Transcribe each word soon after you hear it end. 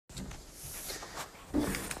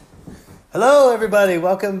Hello, everybody.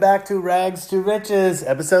 Welcome back to Rags to Riches,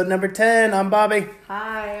 episode number 10. I'm Bobby.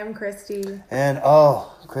 Hi, I'm Christy. And,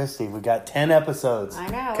 Christy, we got 10 episodes. I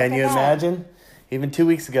know. Can you imagine? Even 2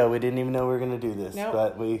 weeks ago, we didn't even know we were going to do this. Nope.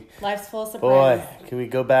 But Life's full of surprises. Boy, can we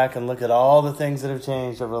go back and look at all the things that have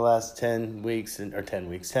changed over the last 10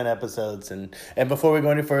 episodes. And before we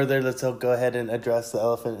go any further, let's go ahead and address the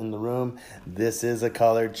elephant in the room. This is a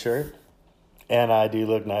collared shirt, and I do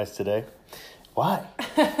look nice today. Why?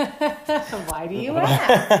 Why do you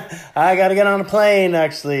ask? I got to get on a plane,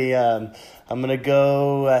 actually. I'm going to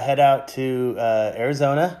go head out to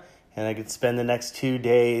Arizona, and I could spend the next 2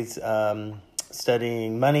 days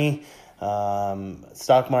studying money,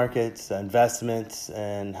 stock markets, investments,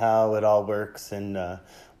 and how it all works, and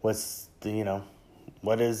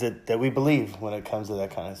what is it that we believe when it comes to that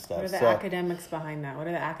kind of stuff. What are the academics behind that? What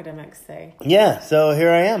do the academics say? Yeah, so here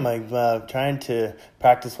I am. I'm trying to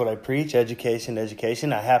practice what I preach, education.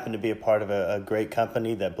 I happen to be a part of a great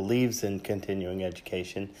company that believes in continuing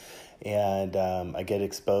education, and I get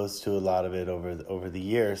exposed to a lot of it over the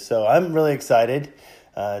years. So I'm really excited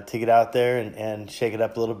to get out there and shake it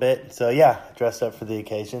up a little bit. So yeah, dressed up for the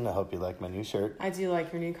occasion. I hope you like my new shirt. I do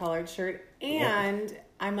like your new collared shirt. And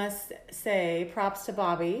I must say, props to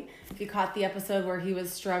Bobby. If you caught the episode where he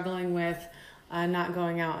was struggling with not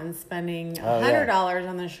going out and spending $100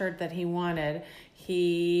 on the shirt that he wanted,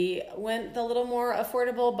 he went the little more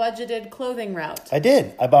affordable budgeted clothing route. I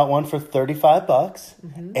did. I bought one for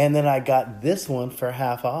 $35, and then I got this one for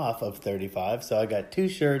half off of $35. So I got two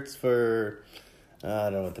shirts for, I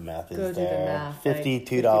don't know what the math is. Go do the math.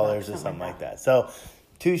 $52 or something like that. So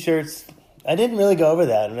 2 shirts. I didn't really go over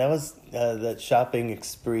that, and that was that shopping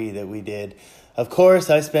spree that we did. Of course,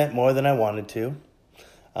 I spent more than I wanted to.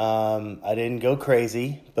 I didn't go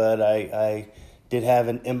crazy, but I did have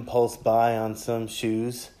an impulse buy on some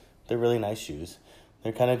shoes. They're really nice shoes.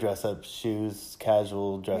 They're kind of dress-up shoes,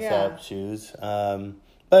 casual dress-up shoes.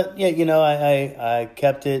 But, yeah, I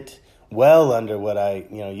kept it well under what I,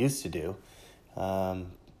 used to do.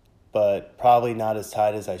 But probably not as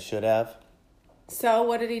tight as I should have. So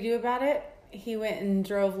what did he do about it? He went and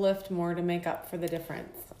drove Lyft more to make up for the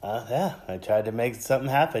difference. I tried to make something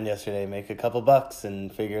happen yesterday, make a couple bucks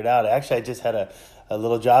and figure it out. Actually, I just had a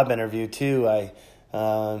little job interview too. I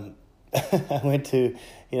went to,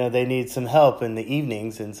 they need some help in the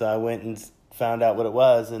evenings. And so I went and found out what it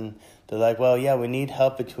was. And they're like, well, yeah, we need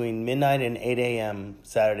help between midnight and 8 a.m.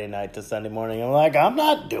 Saturday night to Sunday morning. I'm like, I'm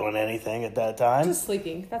not doing anything at that time. Just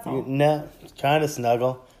sleeping, that's all. No, trying to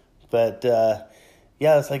snuggle. But,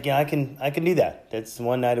 yeah, it's like, I can do that. It's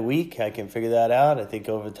one night a week. I can figure that out. I think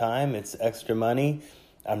over time it's extra money.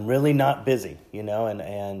 I'm really not busy,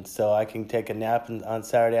 and so I can take a nap on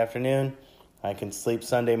Saturday afternoon. I can sleep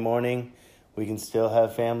Sunday morning. We can still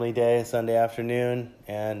have family day Sunday afternoon,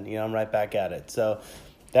 and, I'm right back at it. So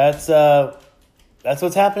that's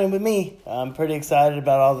what's happening with me. I'm pretty excited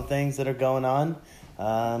about all the things that are going on.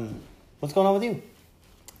 What's going on with you?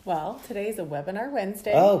 Well, today's a Webinar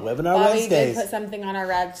Wednesday. Oh, Webinar Wednesdays. Bobby did put something on our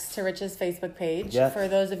Rags to Riches Facebook page. Yep. For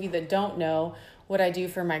those of you that don't know, what I do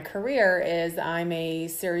for my career is I'm a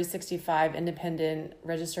Series 65 independent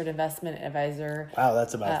registered investment advisor. Wow,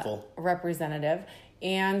 that's a mouthful. Representative.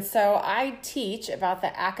 And so I teach about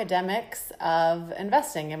the academics of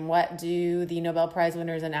investing and what do the Nobel Prize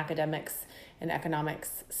winners and academics in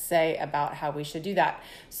economics say about how we should do that.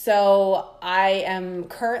 So I am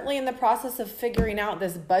currently in the process of figuring out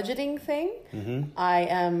this budgeting thing. Mm-hmm. I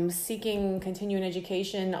am seeking continuing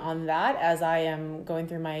education on that as I am going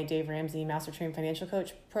through my Dave Ramsey Master Trained Financial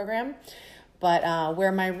Coach program. But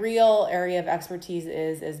where my real area of expertise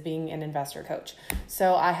is being an investor coach.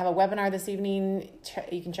 So I have a webinar this evening.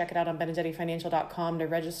 You can check it out on benedettifinancial.com to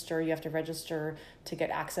register. You have to register to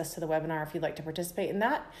get access to the webinar if you'd like to participate in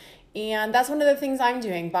that. And that's one of the things I'm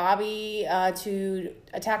doing. Bobby, to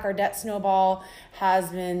attack our debt snowball,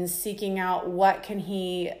 has been seeking out what can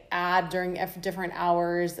he add during different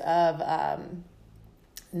hours of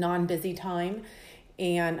non-busy time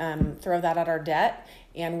and throw that at our debt.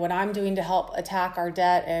 And what I'm doing to help attack our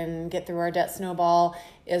debt and get through our debt snowball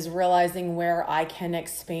is realizing where I can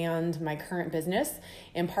expand my current business.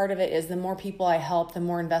 And part of it is the more people I help, the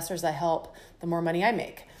more investors I help, the more money I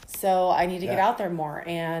make. So I need to get out there more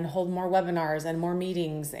and hold more webinars and more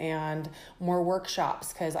meetings and more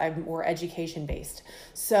workshops because we're education based.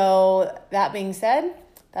 So that being said,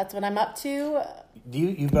 that's what I'm up to.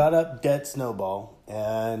 You brought up debt snowball,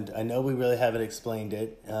 and I know we really haven't explained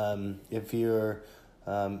it. If you're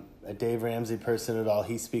a Dave Ramsey person at all,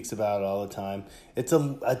 he speaks about it all the time. It's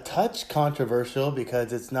a touch controversial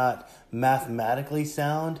because it's not mathematically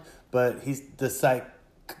sound, but the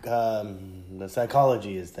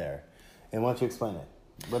psychology is there. And why don't you explain it?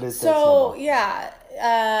 What is So,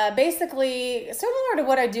 basically similar to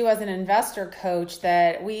what I do as an investor coach,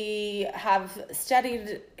 that we have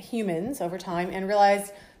studied humans over time and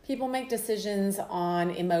realized people make decisions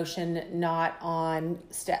on emotion, not on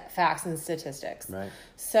facts and statistics. Right.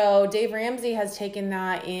 So Dave Ramsey has taken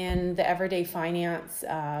that in the everyday finance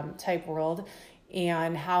type world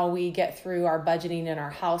and how we get through our budgeting in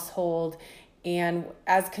our household. And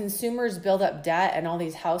as consumers build up debt, and all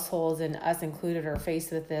these households, and us included, are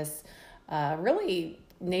faced with this really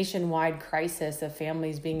nationwide crisis of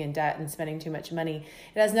families being in debt and spending too much money.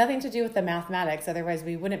 It has nothing to do with the mathematics. Otherwise,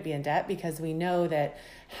 we wouldn't be in debt, because we know that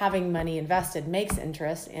having money invested makes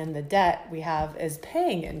interest, and the debt we have is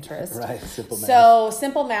paying interest. Right, simple math. So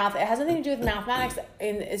simple math. It has nothing to do with mathematics,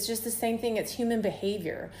 and it's just the same thing. It's human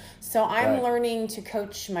behavior. So I'm learning to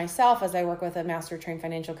coach myself as I work with a master trained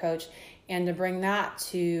financial coach, and to bring that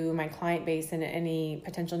to my client base and any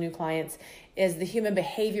potential new clients, is the human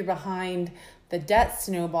behavior behind the debt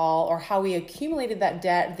snowball, or how we accumulated that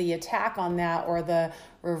debt, the attack on that, or the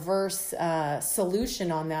reverse solution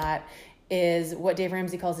on that, is what Dave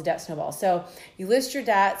Ramsey calls the debt snowball. So you list your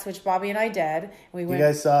debts, which Bobby and I did. We went, you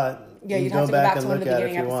guys saw it. Yeah, you'd have to go back to one of the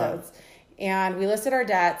beginning episodes. And we listed our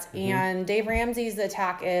debts, and Dave Ramsey's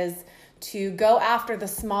attack is to go after the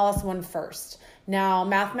smallest one first. Now,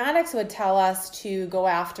 mathematics would tell us to go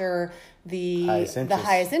after the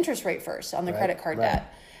highest interest rate first on the credit card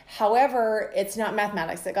debt. However, it's not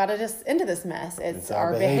mathematics that got us into this mess. It's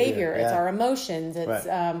our behavior. It's our emotions. It's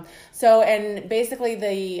so, and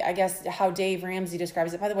basically I guess how Dave Ramsey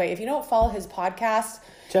describes it. By the way, if you don't follow his podcast,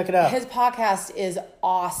 check it out. His podcast is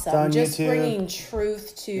awesome. It's on just YouTube. bringing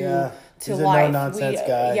truth to life. He's a no-nonsense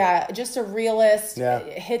guy. Yeah, just a realist.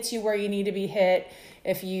 It hits you where you need to be hit.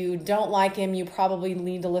 If you don't like him, you probably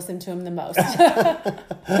need to listen to him the most.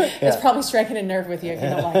 It's probably striking a nerve with you if you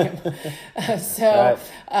don't like him.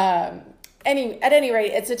 At any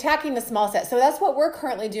rate, it's attacking the small set. So that's what we're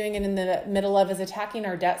currently doing and in the middle of, is attacking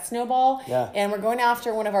our debt snowball. And we're going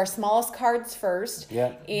after one of our smallest cards first.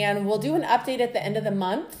 And we'll do an update at the end of the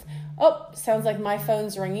month. Oh, sounds like my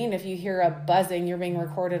phone's ringing. If you hear a buzzing, you're being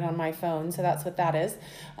recorded on my phone. So that's what that is.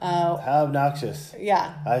 How obnoxious.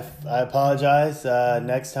 Yeah. I apologize.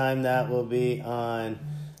 Next time that will be on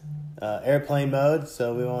airplane mode,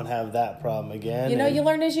 so we won't have that problem again. You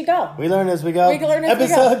learn as you go. We learn as we go.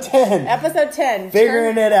 Episode 10. Episode 10.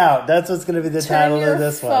 Figuring it out. That's what's going to be the title of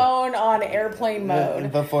this one. Turn your phone on airplane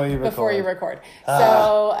mode. Before you record.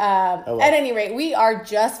 So, at any rate, we are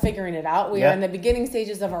just figuring it out. We are in the beginning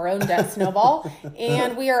stages of our own debt snowball,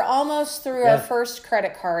 and we are almost through our first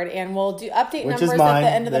credit card, and we'll do update numbers at the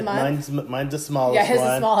end of the month. Mine's the smallest one. Yeah, his is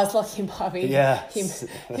the smallest. Lucky Bobby. Yeah.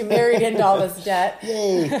 He married into all this debt.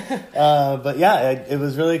 Yay. But yeah, it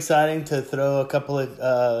was really exciting to throw a couple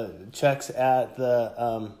of checks at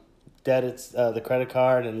the debt, the credit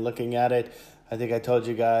card, and looking at it. I think I told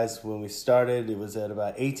you guys when we started, it was at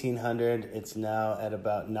about $1,800. It's now at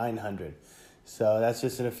about $900. So that's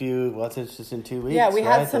just in 2 weeks. Yeah, we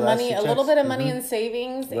had some money, a little bit of money in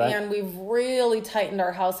savings, and we've really tightened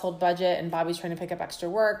our household budget, and Bobby's trying to pick up extra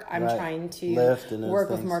work. I'm trying to work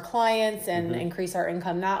with more clients and increase our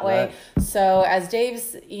income that way. So as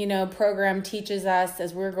Dave's, program teaches us,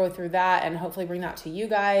 as we're going through that and hopefully bring that to you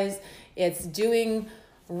guys, it's doing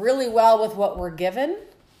really well with what we're given.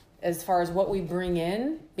 As far as what we bring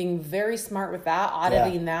in, being very smart with that,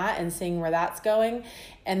 auditing that and seeing where that's going,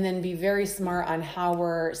 and then be very smart on how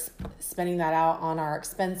we're spending that out on our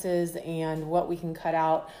expenses and what we can cut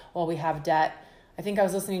out while we have debt. I think I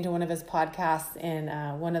was listening to one of his podcasts,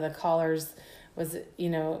 and one of the callers was,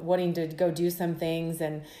 wanting to go do some things,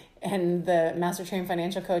 and the master trained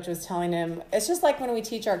financial coach was telling him, it's just like when we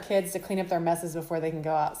teach our kids to clean up their messes before they can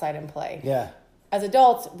go outside and play. Yeah. As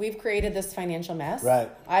adults, we've created this financial mess. Right.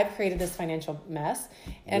 I've created this financial mess.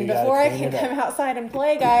 And before I can come outside and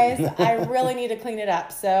play, guys, I really need to clean it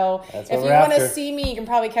up. So if you want to see me, you can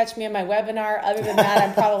probably catch me in my webinar. Other than that,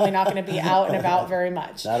 I'm probably not going to be out and about very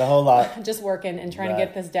much. Not a whole lot. Just working and trying to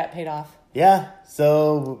get this debt paid off. Yeah.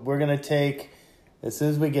 So we're going to take, as soon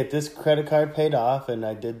as we get this credit card paid off, and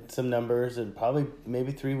I did some numbers, and probably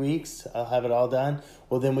maybe 3 weeks, I'll have it all done.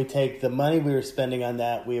 Well, then we take the money we were spending on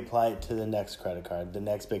that, we apply it to the next credit card, the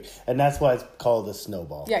next big, and that's why it's called a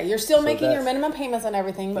snowball. Yeah, you're still making your minimum payments on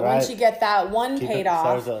everything, but once you get that one paid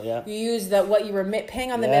off, you use what you were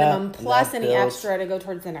paying on the minimum plus any extra to go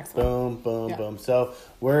towards the next one. Boom. So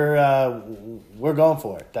we're going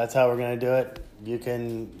for it. That's how we're going to do it. You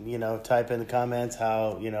can, type in the comments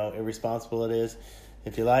how, irresponsible it is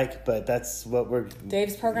if you like, but that's what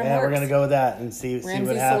Dave's program works. We're going to go with that and see what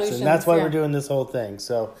happens. Solutions, and that's why we're doing this whole thing.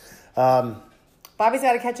 So, Bobby's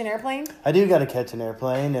got to catch an airplane. I do got to catch an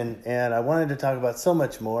airplane, and I wanted to talk about so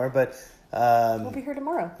much more, but We'll be here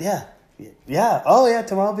tomorrow. Yeah. Oh, yeah.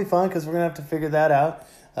 Tomorrow will be fun because we're gonna have to figure that out.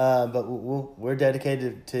 But we're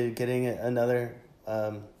dedicated to getting another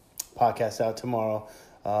podcast out tomorrow.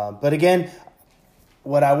 But again,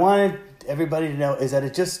 what I wanted everybody to know is that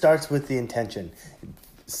it just starts with the intention,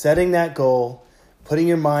 setting that goal, putting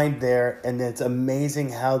your mind there, and it's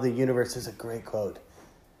amazing how the universe. There's a great quote.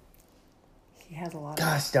 He has a lot.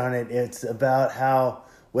 Gosh darn it! It's about how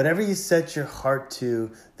whatever you set your heart to,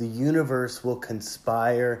 the universe will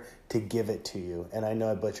conspire to give it to you. And I know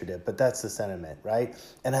I butchered it, but that's the sentiment, right?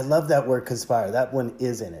 And I love that word conspire. That one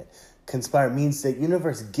is in it. Conspire means that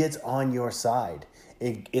universe gets on your side.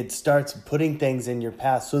 It starts putting things in your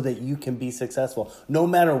path so that you can be successful, no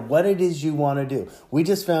matter what it is you want to do. We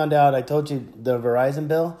just found out, I told you the Verizon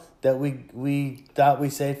bill that we thought we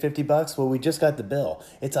saved $50. Well, we just got the bill.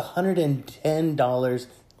 It's $110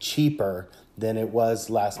 cheaper than it was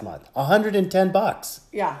last month. $110.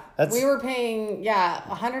 Yeah. We were paying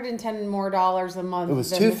 $110 more a month. It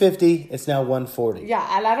was $250. It's now $140. Yeah,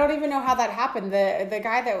 and I don't even know how that happened. The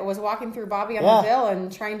guy that was walking through Bobby on the bill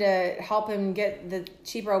and trying to help him get the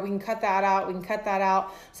cheaper, we can cut that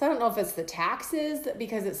out. So I don't know if it's the taxes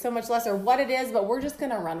because it's so much less or what it is, but we're just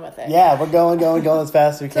going to run with it. Yeah, we're going as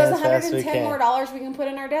fast as we can. So it's $110 more we can put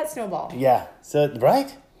in our debt snowball. Yeah. So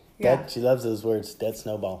right. Yeah. She loves those words, debt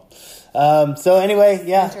snowball. So anyway,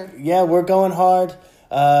 we're going hard.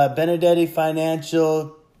 Benedetti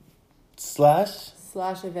Financial /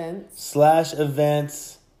 events.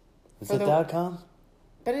 Is it .com?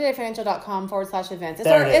 BenedettiFinancial.com/events.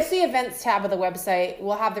 It's the events tab of the website.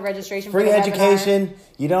 We'll have the registration free for the education.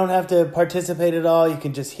 webinar. You don't have to participate at all. You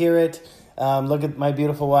can just hear it. Look at my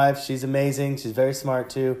beautiful wife. She's amazing. She's very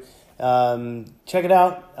smart too. Check it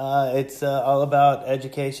out. It's all about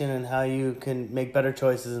education and how you can make better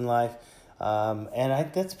choices in life.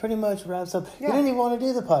 That's pretty much wraps up. Yeah. You didn't even want to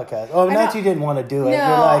do the podcast. Oh, not you didn't want to do it. No,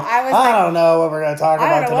 you're like, I don't know what we're going to talk about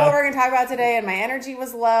today. I don't know what we're going to talk about today, and my energy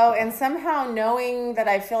was low. And somehow knowing that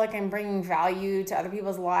I feel like I'm bringing value to other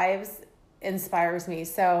people's lives inspires me.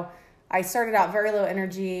 So I started out very low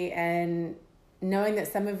energy, and knowing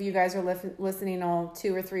that some of you guys are listening, all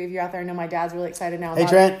 2 or 3 of you out there, I know my dad's really excited now. Hey,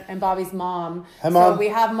 Trent. And Bobby's mom. Hi, Mom. So we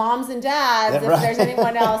have moms and dads. Yeah, if right. there's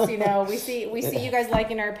anyone else, we see you guys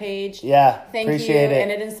liking our page. Yeah, Thank appreciate you. it. And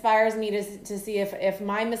it inspires me to see if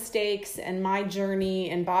my mistakes and my journey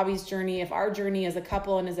and Bobby's journey, if our journey as a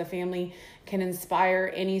couple and as a family can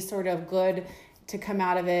inspire any sort of good to come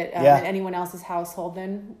out of it in anyone else's household,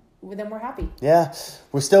 then we're happy. Yeah.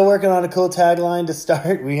 We're still working on a cool tagline to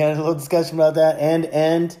start. We had a little discussion about that.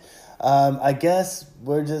 And I guess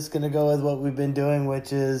we're just going to go with what we've been doing,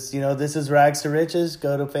 which is, this is Rags to Riches.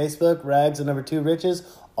 Go to Facebook, Rags and number 2 Riches,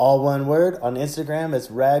 all one word. On Instagram, it's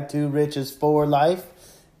Rag2Riches for life.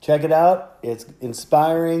 Check it out. It's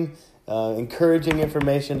inspiring, encouraging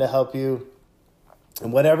information to help you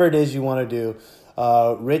in whatever it is you want to do.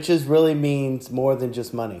 Riches really means more than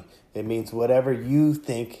just money. It means whatever you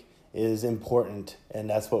think is important, and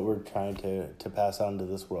that's what we're trying to pass on to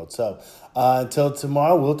this world. So until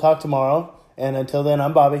tomorrow, we'll talk tomorrow, and until then,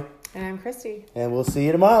 I'm Bobby. And I'm Christy. And we'll see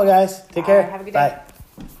you tomorrow, guys. Take care. Have a good day.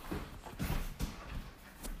 Bye.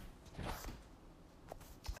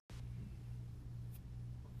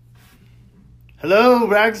 Hello,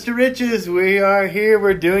 Rags to Riches. We are here.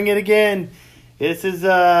 We're doing it again. This is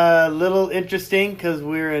a little interesting because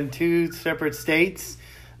we're in 2 separate states.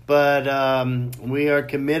 But we are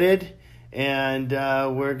committed, and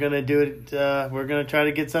we're going to do it. We're going to try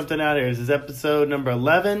to get something out here. This is episode number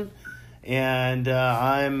 11, and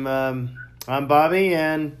I'm Bobby,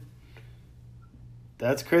 and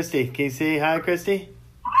that's Christy. Can you say hi, Christy?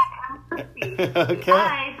 Hi, I'm Christy. Okay.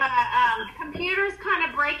 Hi, the computer's kind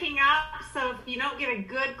of breaking up, so if you don't get a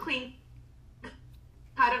good, clean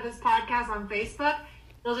cut of this podcast on Facebook,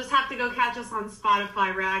 you'll just have to go catch us on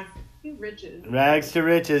Spotify, Rags to Riches. Rags to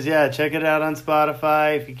Riches, yeah. Check it out on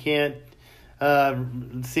Spotify if you can't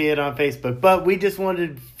see it on Facebook. But we just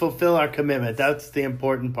wanted to fulfill our commitment. That's the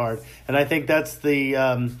important part. And I think that's the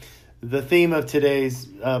theme of today's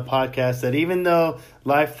podcast, that even though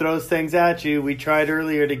life throws things at you, we tried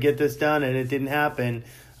earlier to get this done and it didn't happen.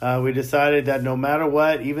 We decided that no matter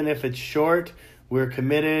what, even if it's short, we're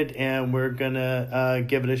committed and we're going to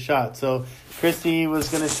give it a shot. So Christy was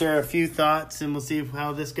going to share a few thoughts, and we'll see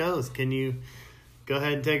how this goes. Can you go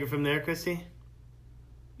ahead and take it from there, Christy?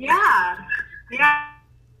 Yeah.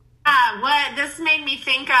 What this made me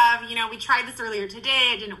think of, we tried this earlier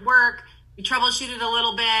today. It didn't work. We troubleshooted a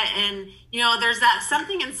little bit. And, there's that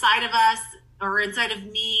something inside of us or inside of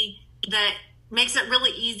me that makes it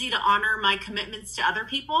really easy to honor my commitments to other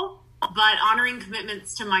people, but honoring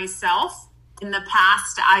commitments to myself, in the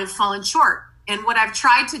past, I've fallen short. And what I've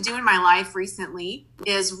tried to do in my life recently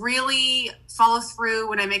is really follow through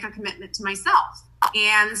when I make a commitment to myself.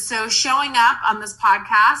 And so showing up on this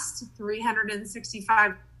podcast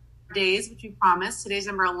 365 days, which we promised. Today's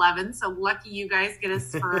number 11. So lucky you guys get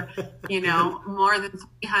us for, more than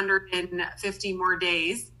 350 more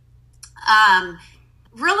days.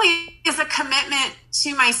 Really is a commitment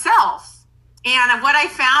to myself. And what I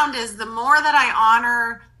found is the more that I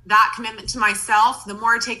honor that commitment to myself, the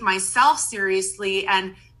more I take myself seriously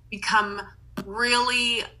and become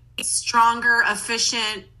really stronger,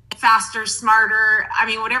 efficient, faster, smarter. I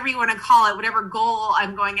mean, whatever you want to call it, whatever goal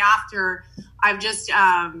I'm going after, I've just,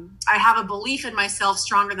 I have a belief in myself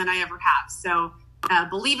stronger than I ever have. So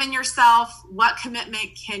believe in yourself. What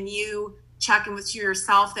commitment can you check in with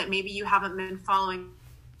yourself that maybe you haven't been following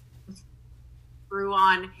through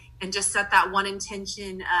on, and just set that one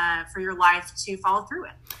intention for your life to follow through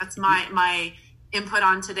it. That's my input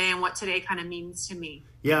on today and what today kind of means to me.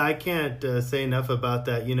 Yeah, I can't say enough about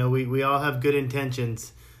that. We all have good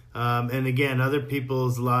intentions. And again, other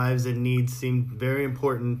people's lives and needs seem very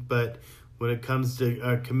important, but when it comes to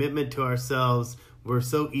our commitment to ourselves, we're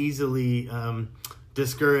so easily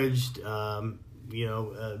discouraged.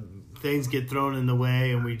 Things get thrown in the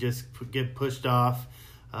way and we just get pushed off.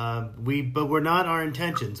 But we're not our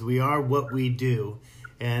intentions. We are what we do.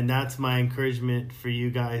 And that's my encouragement for you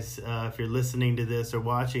guys, if you're listening to this or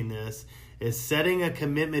watching this, is setting a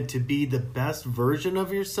commitment to be the best version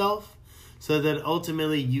of yourself so that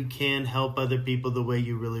ultimately you can help other people the way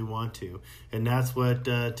you really want to. And that's what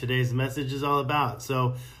today's message is all about.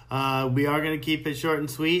 So we are going to keep it short and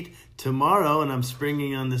sweet. Tomorrow, and I'm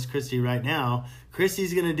springing on this Christy right now,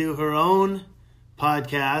 Christy's going to do her own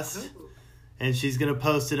podcast. And she's going to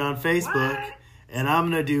post it on Facebook. What? And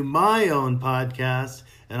I'm going to do my own podcast.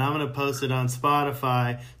 And I'm going to post it on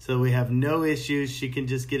Spotify. So we have no issues. She can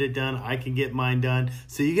just get it done. I can get mine done.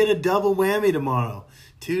 So you get a double whammy tomorrow.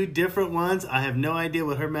 2 different ones. I have no idea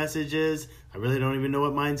what her message is. I really don't even know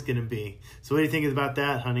what mine's going to be. So what do you think about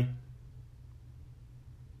that, honey?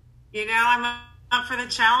 I'm up for the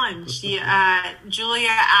challenge. Julia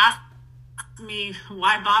asked me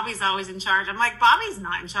why Bobby's always in charge. I'm like, Bobby's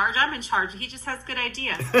not in charge. I'm in charge. He just has good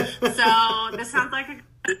ideas. So this sounds like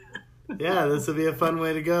yeah, this will be a fun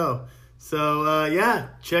way to go. So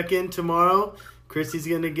check in tomorrow. Christy's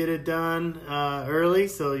gonna get it done early,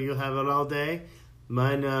 so you'll have it all day.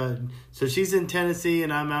 Mine. So she's in Tennessee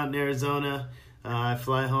and I'm out in Arizona. I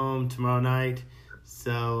fly home tomorrow night.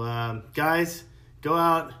 So guys, go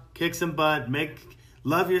out, kick some butt,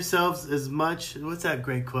 love yourselves as much. What's that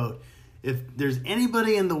great quote? If there's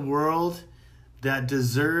anybody in the world that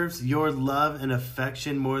deserves your love and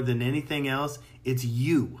affection more than anything else, it's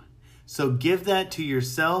you. So give that to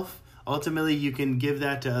yourself. Ultimately, you can give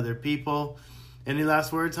that to other people. Any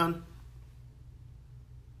last words, hon?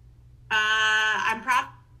 I'm proud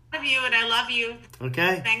of you and I love you.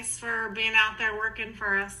 Okay. Thanks for being out there working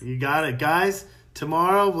for us. You got it. Guys,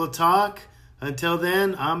 tomorrow we'll talk. Until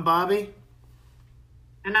then, I'm Bobby.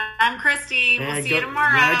 And I'm Christy. We'll see you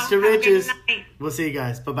tomorrow. Rags to riches. We'll see you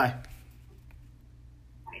guys. Bye-bye.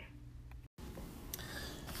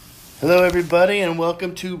 Hello, everybody, and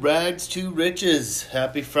welcome to Rags to Riches.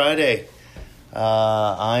 Happy Friday.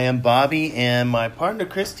 I am Bobby, and my partner,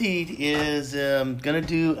 Christy, is going to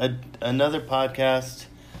do another podcast.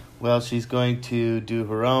 Well, she's going to do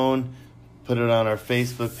her own, put it on our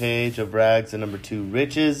Facebook page of Rags and number 2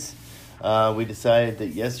 Riches. We decided that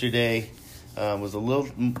yesterday was a little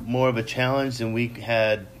more of a challenge than we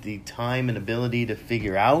had the time and ability to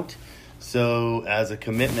figure out. So as a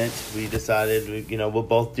commitment, we decided, we'll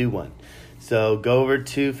both do one. So go over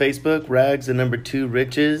to Facebook, Rags and number 2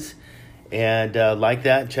 Riches, and like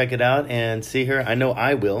that, check it out and see her. I know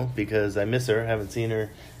I will because I miss her. I haven't seen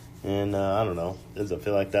her in, I don't know, doesn't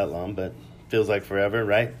feel like that long, but feels like forever,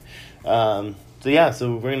 right? So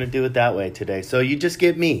we're going to do it that way today. So you just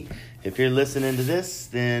get me. If you're listening to this,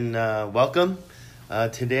 then welcome.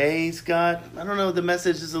 Today's got, I don't know, the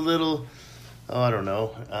message is a little, I don't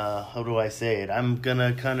know, how do I say it? I'm going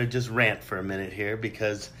to kind of just rant for a minute here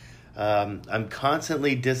because I'm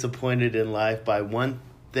constantly disappointed in life by one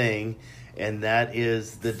thing, and that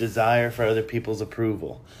is the desire for other people's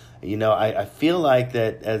approval. I feel like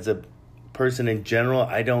that as a person in general,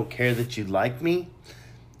 I don't care that you like me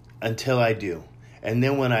until I do. And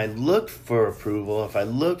then when I look for approval, if I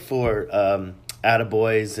look for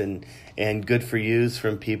attaboys and good for yous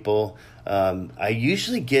from people, I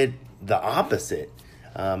usually get the opposite.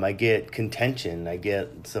 I get contention. I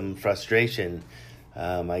get some frustration.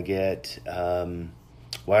 I get,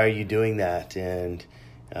 why are you doing that? And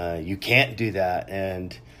you can't do that.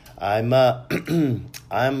 And I'm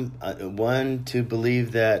I'm one to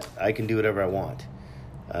believe that I can do whatever I want.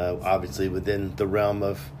 Obviously within the realm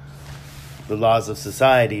of the laws of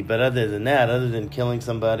society, but other than that, other than killing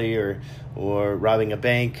somebody or robbing a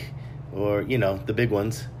bank or, the big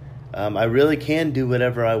ones, I really can do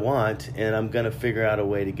whatever I want, and I'm going to figure out a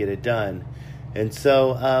way to get it done. And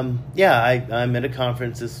so, I'm at a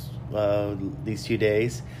conference these 2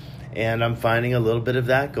 days, and I'm finding a little bit of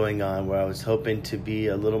that going on where I was hoping to be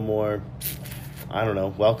a little more,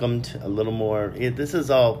 welcomed, a little more. This is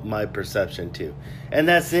all my perception too. And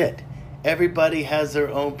that's it. Everybody has their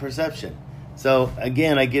own perception. So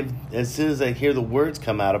again, as soon as I hear the words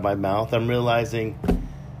come out of my mouth, I'm realizing,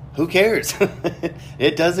 who cares?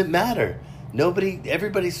 It doesn't matter.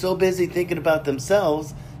 Everybody's so busy thinking about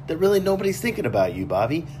themselves that really nobody's thinking about you,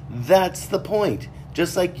 Bobby. That's the point.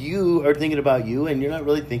 Just like you are thinking about you and you're not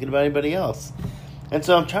really thinking about anybody else. And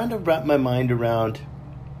so I'm trying to wrap my mind around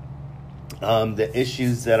the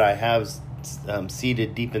issues that I have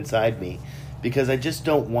seated deep inside me, because I just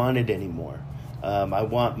don't want it anymore. I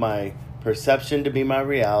want my perception to be my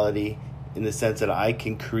reality in the sense that I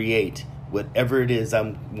can create whatever it is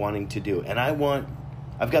I'm wanting to do. And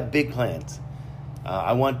I've got big plans.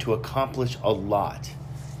 I want to accomplish a lot.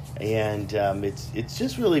 And it's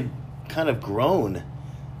just really kind of grown,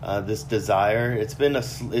 this desire. It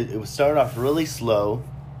started off really slow.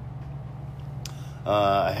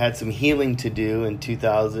 I had some healing to do in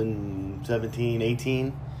 2017,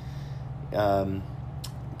 18.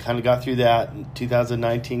 Kind of got through that. In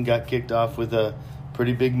 2019 got kicked off with a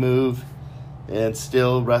pretty big move and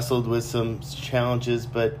still wrestled with some challenges.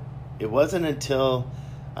 But it wasn't until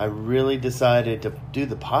I really decided to do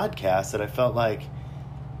the podcast that I felt like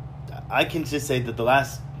I can just say that the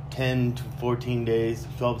last 10 to 14 days,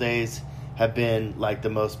 12 days have been like the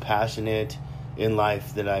most passionate in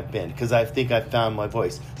life that I've been, because I think I've found my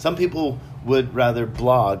voice. Some people would rather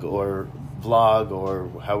blog or vlog or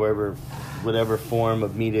whatever form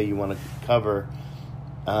of media you want to cover.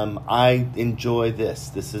 I enjoy this.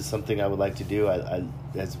 This is something I would like to do. I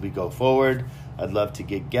as we go forward, I'd love to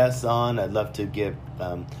get guests on. I'd love to get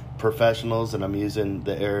professionals, and I'm using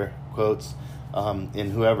the air quotes,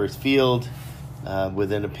 in whoever's field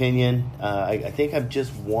with an opinion. I think I'm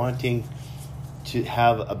just wanting to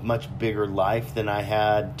have a much bigger life than I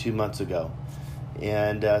had 2 months ago.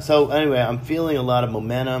 And so anyway, I'm feeling a lot of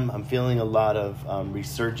momentum. I'm feeling a lot of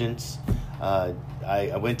resurgence.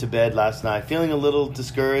 I went to bed last night feeling a little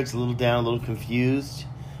discouraged, a little down, a little confused.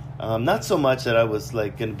 Not so much that I was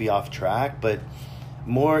like going to be off track, but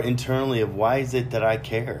more internally of why is it that I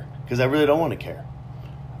care? Because I really don't want to care.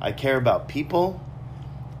 I care about people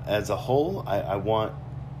as a whole. I want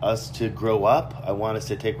us to grow up. I want us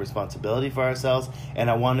to take responsibility for ourselves, and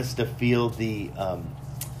I want us to feel the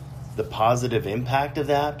positive impact of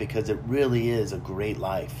that, because it really is a great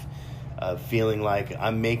life. Feeling like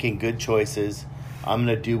I'm making good choices. I'm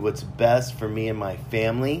going to do what's best for me and my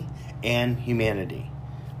family and humanity,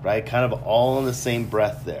 right? Kind of all in the same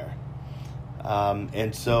breath there.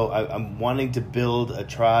 And so I'm wanting to build a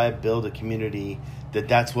tribe, build a community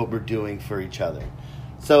that's what we're doing for each other.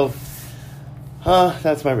 So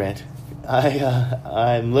that's my rant.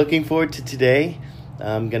 I'm looking forward to today.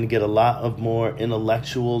 I'm going to get a lot of more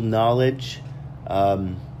intellectual knowledge.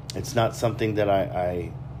 It's not something that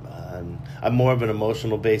I'm more of an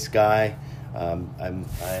emotional based guy. I'm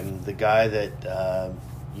the guy that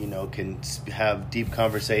can have deep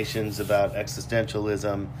conversations about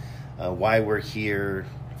existentialism, why we're here,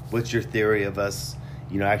 what's your theory of us,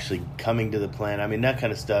 actually coming to the planet. I mean, that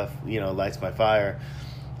kind of stuff, lights my fire.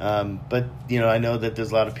 But I know that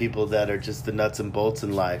there's a lot of people that are just the nuts and bolts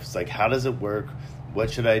in life. It's like, how does it work? What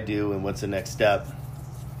should I do? And what's the next step?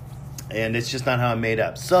 And it's just not how I'm made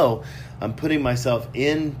up. So I'm putting myself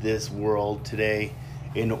in this world today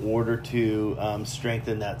in order to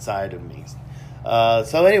strengthen that side of me.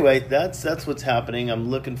 So anyway, that's what's happening. I'm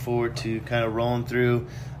looking forward to kind of rolling through.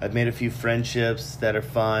 I've made a few friendships that are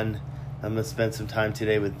fun. I'm going to spend some time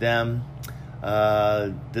today with them.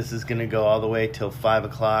 This is going to go all the way till 5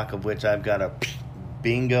 o'clock, of which I've got a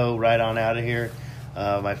bingo right on out of here.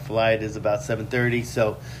 My flight is about 7:30,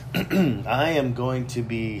 so I am going to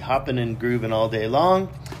be hopping and grooving all day long.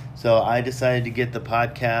 So I decided to get the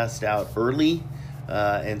podcast out early,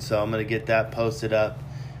 and so I'm going to get that posted up,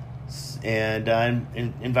 and I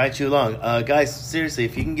invite you along. Guys, seriously,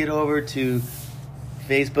 if you can get over to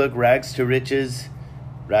Facebook, Rags to Riches,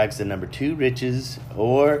 Rags the number 2 Riches,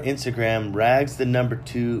 or Instagram, Rags the number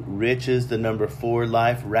 2 Riches, the number 4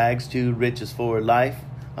 Life, Rags 2 Riches 4 Life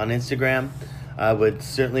on Instagram. I would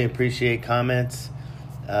certainly appreciate comments.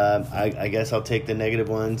 I guess I'll take the negative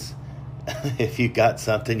ones. If you got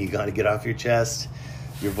something you got to get off your chest,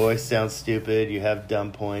 your voice sounds stupid, you have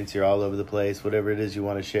dumb points, you're all over the place, whatever it is you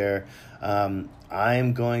want to share.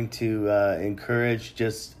 I'm going to encourage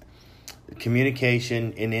just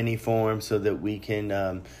communication in any form so that we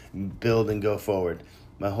can build and go forward.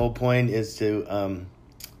 My whole point is to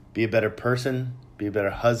be a better person, be a better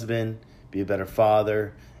husband, be a better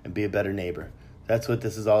father, and be a better neighbor. That's what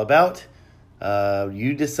this is all about.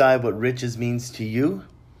 You decide what riches means to you,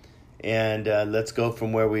 and let's go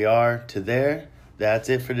from where we are to there. That's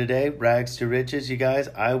it for today. Rags to riches, you guys.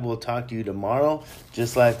 I will talk to you tomorrow,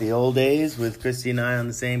 just like the old days, with Christy and I on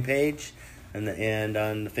the same page and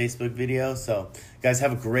on the Facebook video. So, guys,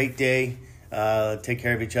 have a great day. Take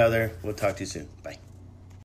care of each other. We'll talk to you soon. Bye.